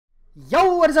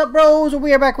Yo, what is up, bros?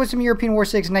 We are back with some European War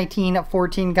 6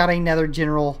 1914. Got another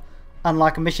general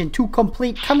unlock mission to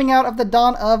complete. Coming out of the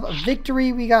dawn of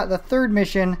victory, we got the third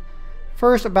mission,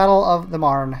 First Battle of the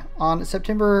Marne. On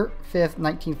September 5th,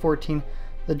 1914,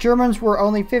 the Germans were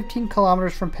only 15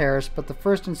 kilometers from Paris, but the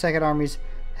First and Second Armies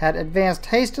had advanced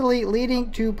hastily,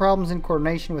 leading to problems in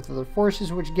coordination with other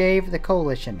forces, which gave the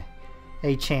coalition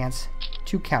a chance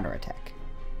to counterattack.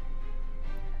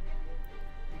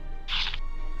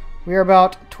 We are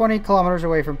about 20 kilometers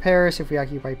away from Paris. If we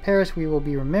occupy Paris, we will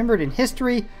be remembered in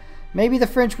history. Maybe the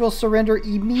French will surrender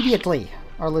immediately.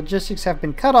 Our logistics have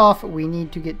been cut off. We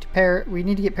need to get to Paris. We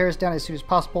need to get Paris down as soon as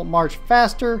possible. March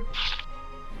faster.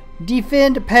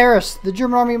 Defend Paris. The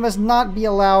German army must not be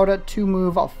allowed to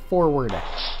move forward.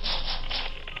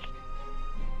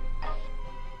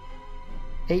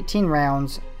 18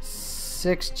 rounds,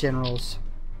 6 generals.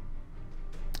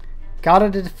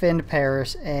 Gotta defend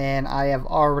Paris, and I have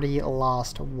already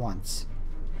lost once.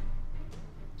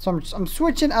 So I'm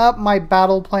switching up my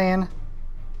battle plan.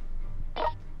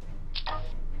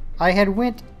 I had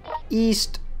went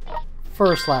east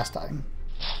first last time.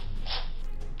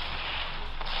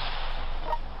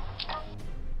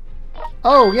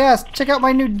 Oh yes, check out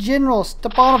my new general,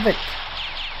 Stepanovic.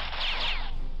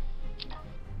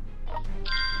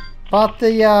 Bought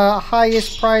the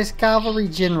highest price cavalry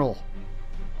general.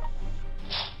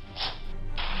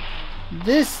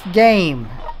 This game,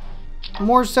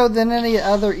 more so than any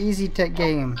other Easy Tech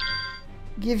game,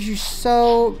 gives you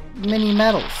so many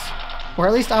medals. Or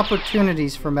at least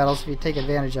opportunities for medals if you take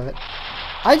advantage of it.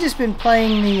 I've just been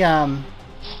playing the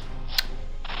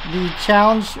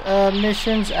challenge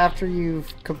missions after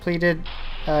you've completed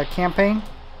a campaign.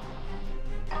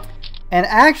 And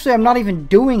actually I'm not even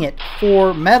doing it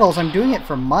for medals, I'm doing it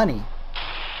for money.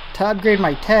 To upgrade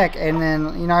my tech, and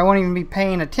then, you know, I won't even be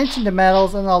paying attention to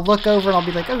medals, and I'll look over and I'll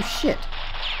be like, oh shit,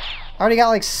 I already got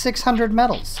like 600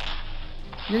 medals.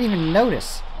 Didn't even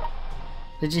notice.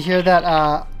 Did you hear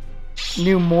that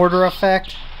new mortar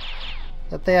effect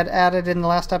that they had added in the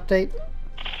last update?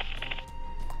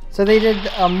 So they did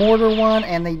a mortar one,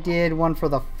 and they did one for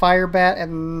the fire bat,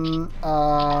 and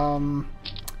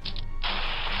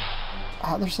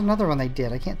there's another one they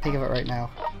did. I can't think of it right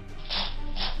now.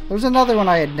 There's another one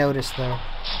I had noticed, though.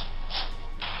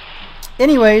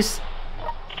 Anyways,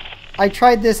 I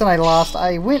tried this and I lost.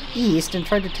 I went east and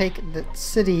tried to take the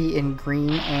city in green,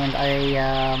 and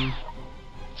I,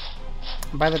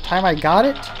 by the time I got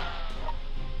it,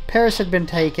 Paris had been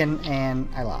taken and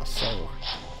I lost, so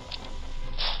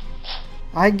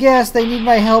I guess they need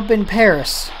my help in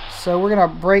Paris. So we're gonna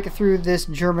break through this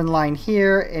German line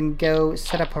here and go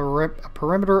set up a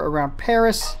perimeter around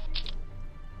Paris.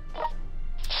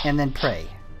 And then pray.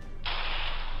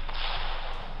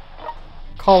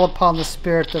 Call upon the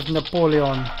spirit of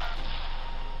Napoleon.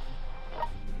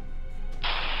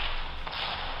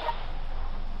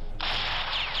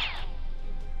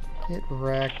 Get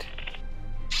wrecked.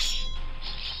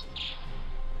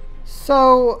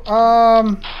 So,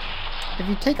 if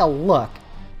you take a look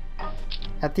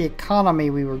at the economy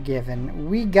we were given,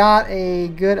 we got a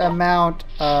good amount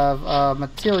of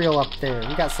material up there.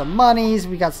 We got some monies,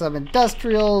 we got some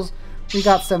industrials, we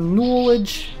got some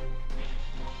knowledge.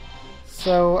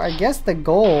 So I guess the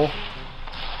goal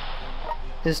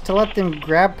is to let them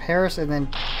grab Paris and then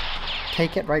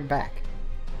take it right back.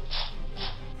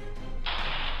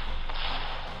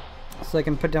 So I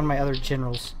can put down my other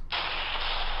generals.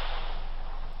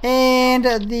 And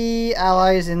the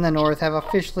allies in the north have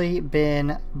officially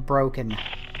been broken.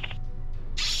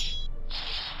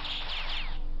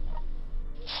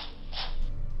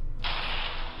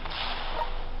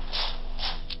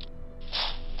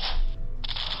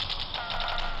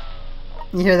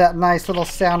 You hear that nice little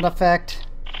sound effect?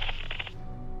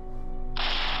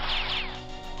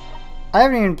 I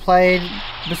haven't even played,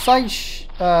 besides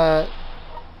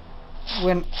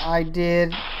when I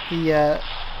did the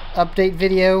update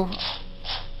video.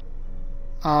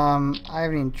 I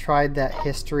haven't even tried that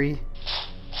history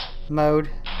mode.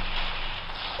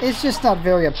 It's just not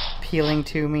very appealing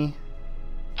to me.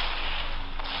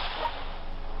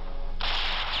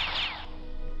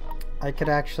 I could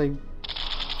actually,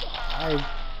 I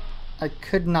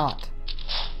could not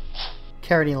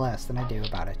care any less than I do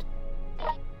about it.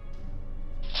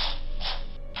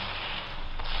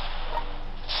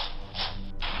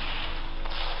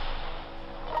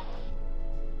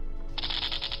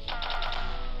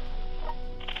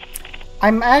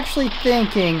 I'm actually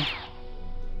thinking,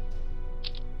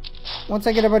 once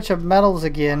I get a bunch of medals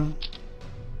again.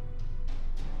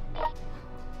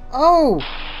 Oh!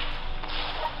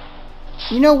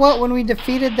 You know what? When we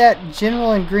defeated that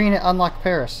general in green, it unlocked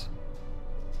Paris.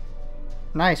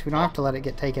 Nice, we don't have to let it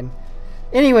get taken.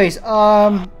 Anyways,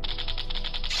 so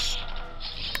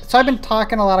I've been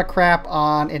talking a lot of crap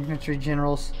on infantry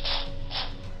generals.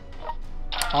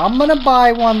 I'm gonna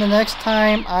buy one the next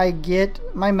time I get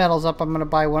my medals up. I'm gonna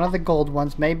buy one of the gold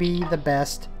ones, maybe the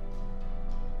best.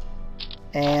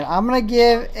 And I'm gonna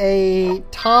give a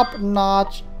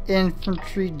top-notch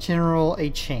infantry general a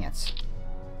chance.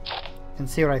 And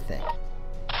see what I think.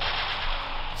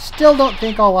 Still don't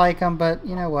think I'll like him, but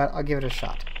you know what? I'll give it a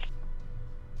shot.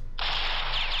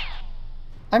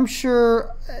 I'm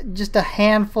sure just a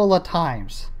handful of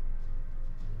times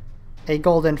a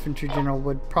gold infantry general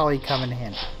would probably come in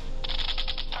handy.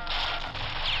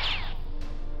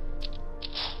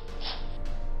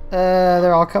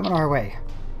 They're all coming our way.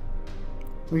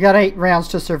 We got 8 rounds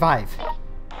to survive.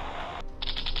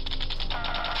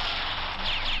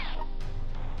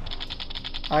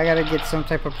 I gotta get some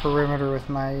type of perimeter with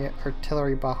my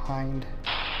artillery behind.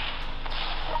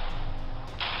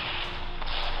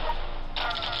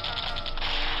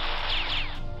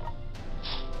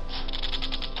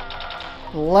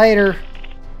 Later.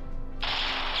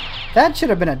 That should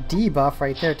have been a debuff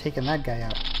right there, taking that guy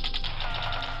out.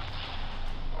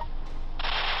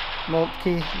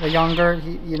 Moltke, the younger,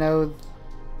 you know,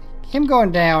 him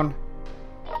going down.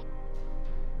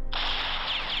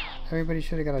 Everybody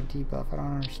should have got a debuff. I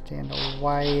don't understand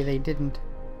why they didn't.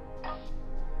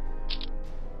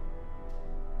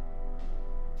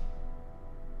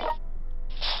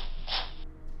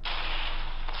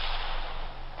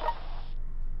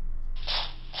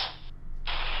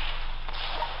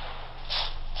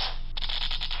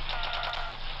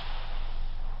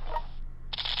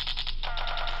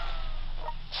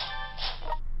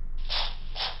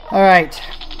 Alright,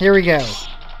 here we go.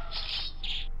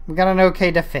 We got an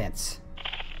okay defense.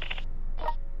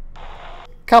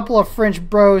 Couple of French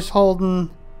bros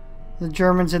holding the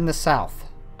Germans in the south.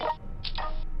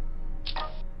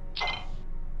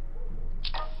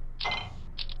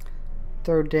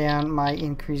 Throw down my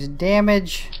increased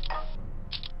damage.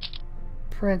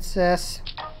 Princess.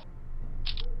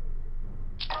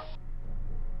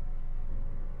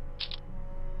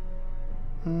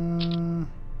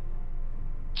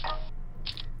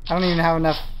 I don't even have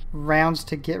enough rounds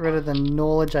to get rid of the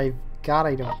knowledge I've got,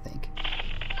 I don't think.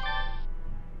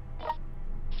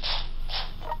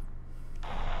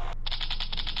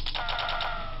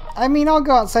 I mean, I'll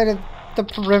go outside of the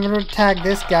perimeter, tag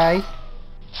this guy.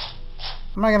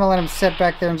 I'm not going to let him sit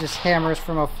back there and just hammer us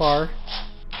from afar.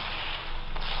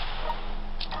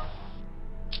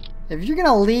 If you're going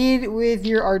to lead with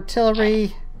your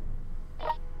artillery,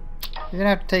 you're going to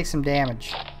have to take some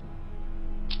damage.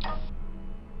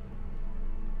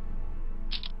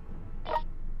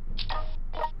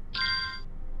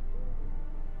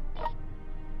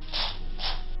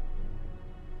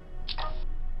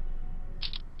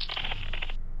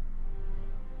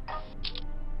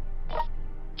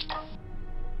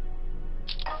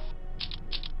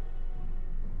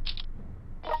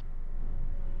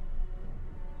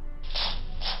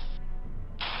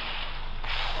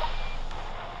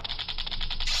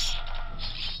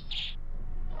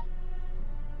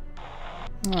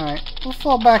 Alright, we'll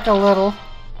fall back a little.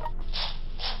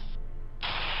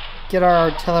 Get our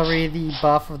artillery the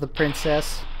buff of the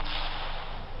princess.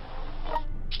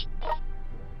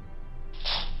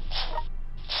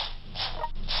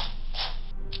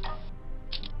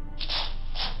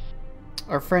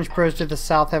 Our French bros to the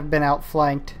south have been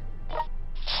outflanked.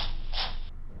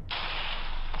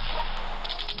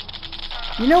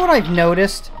 You know what I've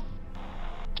noticed?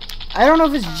 I don't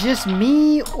know if it's just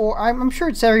me or I'm sure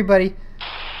it's everybody.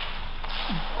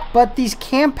 But these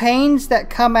campaigns that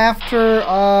come after,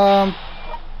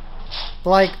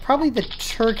 like probably the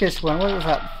Turkish one, what was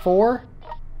that, 4?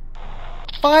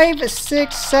 5,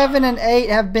 6, 7, and 8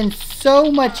 have been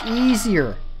so much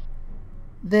easier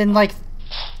than like,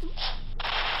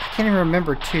 I can't even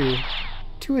remember 2.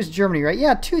 2 is Germany, right?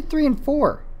 Yeah, 2, 3, and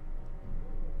 4.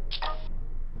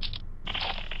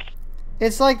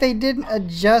 It's like they didn't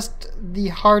adjust the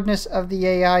hardness of the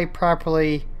AI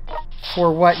properly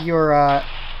for what your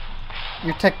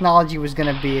technology was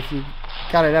going to be if you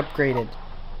got it upgraded.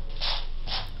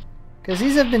 Because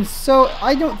these have been so...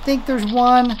 I don't think there's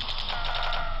one...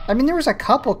 I mean, there was a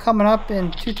couple coming up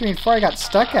in 2, 3, and 4 I got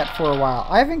stuck at for a while.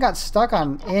 I haven't got stuck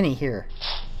on any here.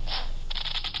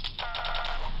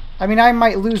 I mean, I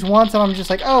might lose once and I'm just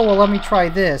like, oh, well, let me try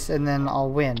this and then I'll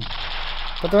win.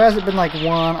 But there hasn't been like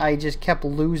one I just kept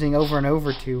losing over and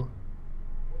over to.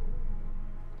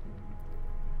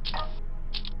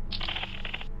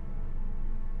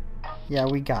 Yeah,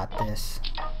 we got this.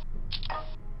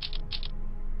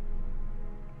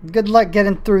 Good luck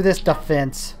getting through this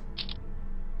defense.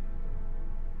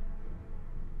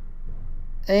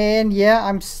 And yeah,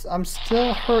 I'm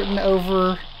still hurting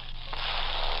over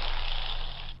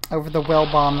the well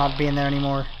bomb not being there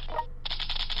anymore.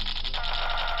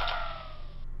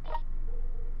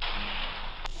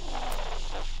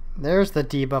 There's the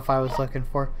debuff I was looking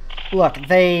for. Look,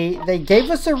 they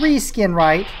gave us a reskin,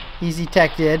 right? Easy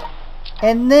Tech did.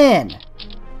 And then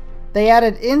they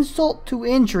added insult to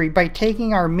injury by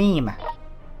taking our meme.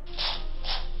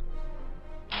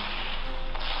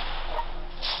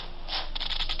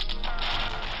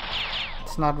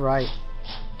 It's not right.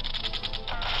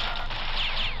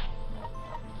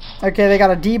 Okay, they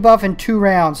got a debuff in 2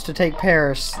 rounds to take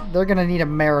Paris. They're gonna need a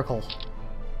miracle.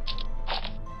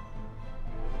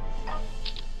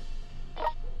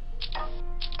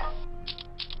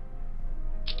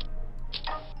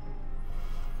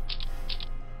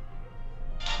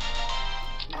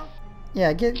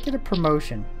 Yeah, get a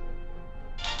promotion.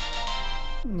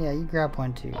 Yeah, you grab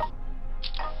one too.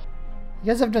 You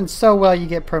guys have done so well, you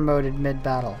get promoted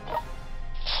mid-battle.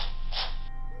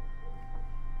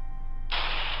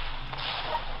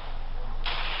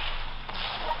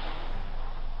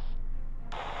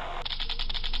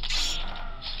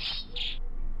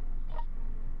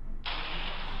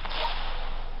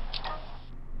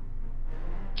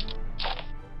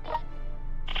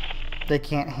 They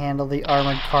can't handle the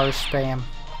armored car spam.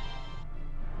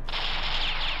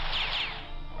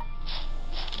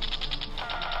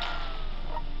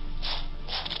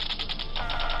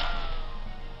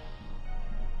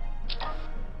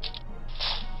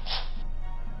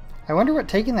 I wonder what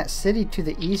taking that city to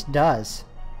the east does.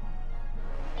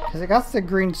 Because it got the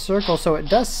green circle, so it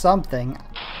does something.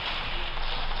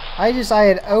 I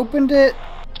had opened it,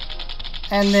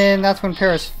 and then that's when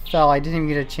Paris fell. I didn't even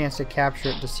get a chance to capture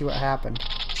it to see what happened.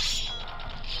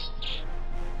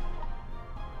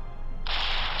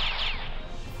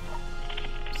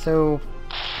 So,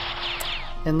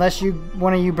 unless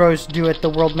one of you bros do it, the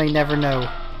world may never know.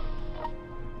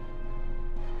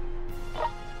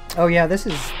 Oh yeah, this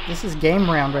is game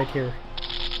round right here.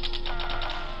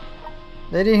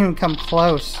 They didn't even come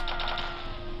close.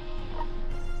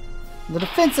 The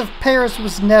defense of Paris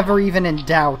was never even in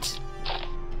doubt.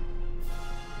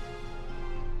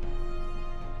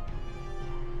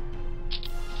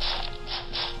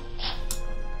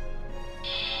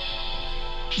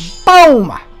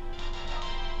 Boom!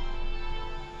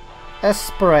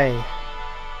 ESPEREY.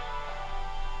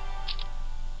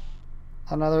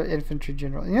 Another infantry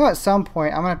general. You know, at some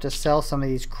point, I'm going to have to sell some of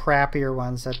these crappier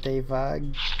ones that they've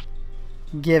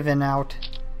given out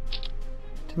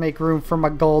to make room for my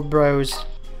gold bros.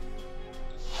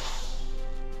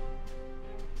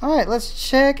 Alright, let's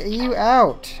check you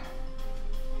out.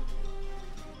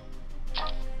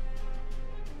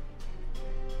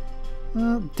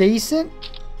 Decent.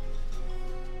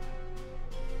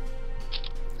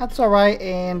 That's alright,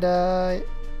 and I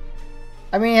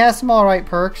mean, he has some alright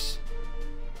perks.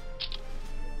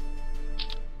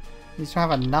 You just don't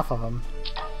have enough of them.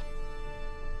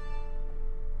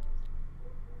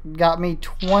 Got me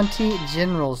 20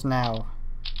 generals now.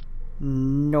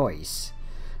 Nice.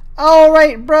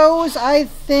 Alright, bros, I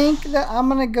think that I'm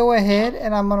gonna go ahead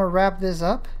and I'm gonna wrap this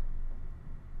up.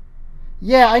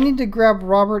 Yeah, I need to grab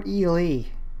Robert E.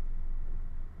 Lee.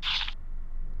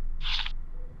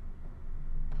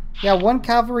 Yeah, 1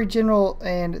 cavalry general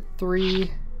and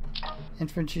 3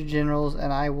 infantry generals,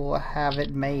 and I will have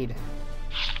it made.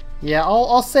 Yeah,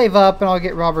 I'll save up and I'll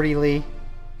get Robert E. Lee.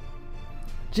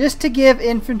 Just to give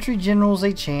infantry generals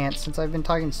a chance, since I've been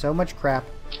talking so much crap.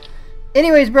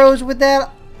 Anyways, bros, with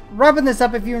that, wrapping this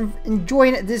up. If you're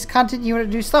enjoying this content, you want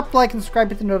to do, slap the like and subscribe,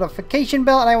 hit the notification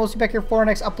bell, and I will see you back here for our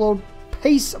next upload.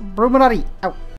 Peace, Bruchminati, out.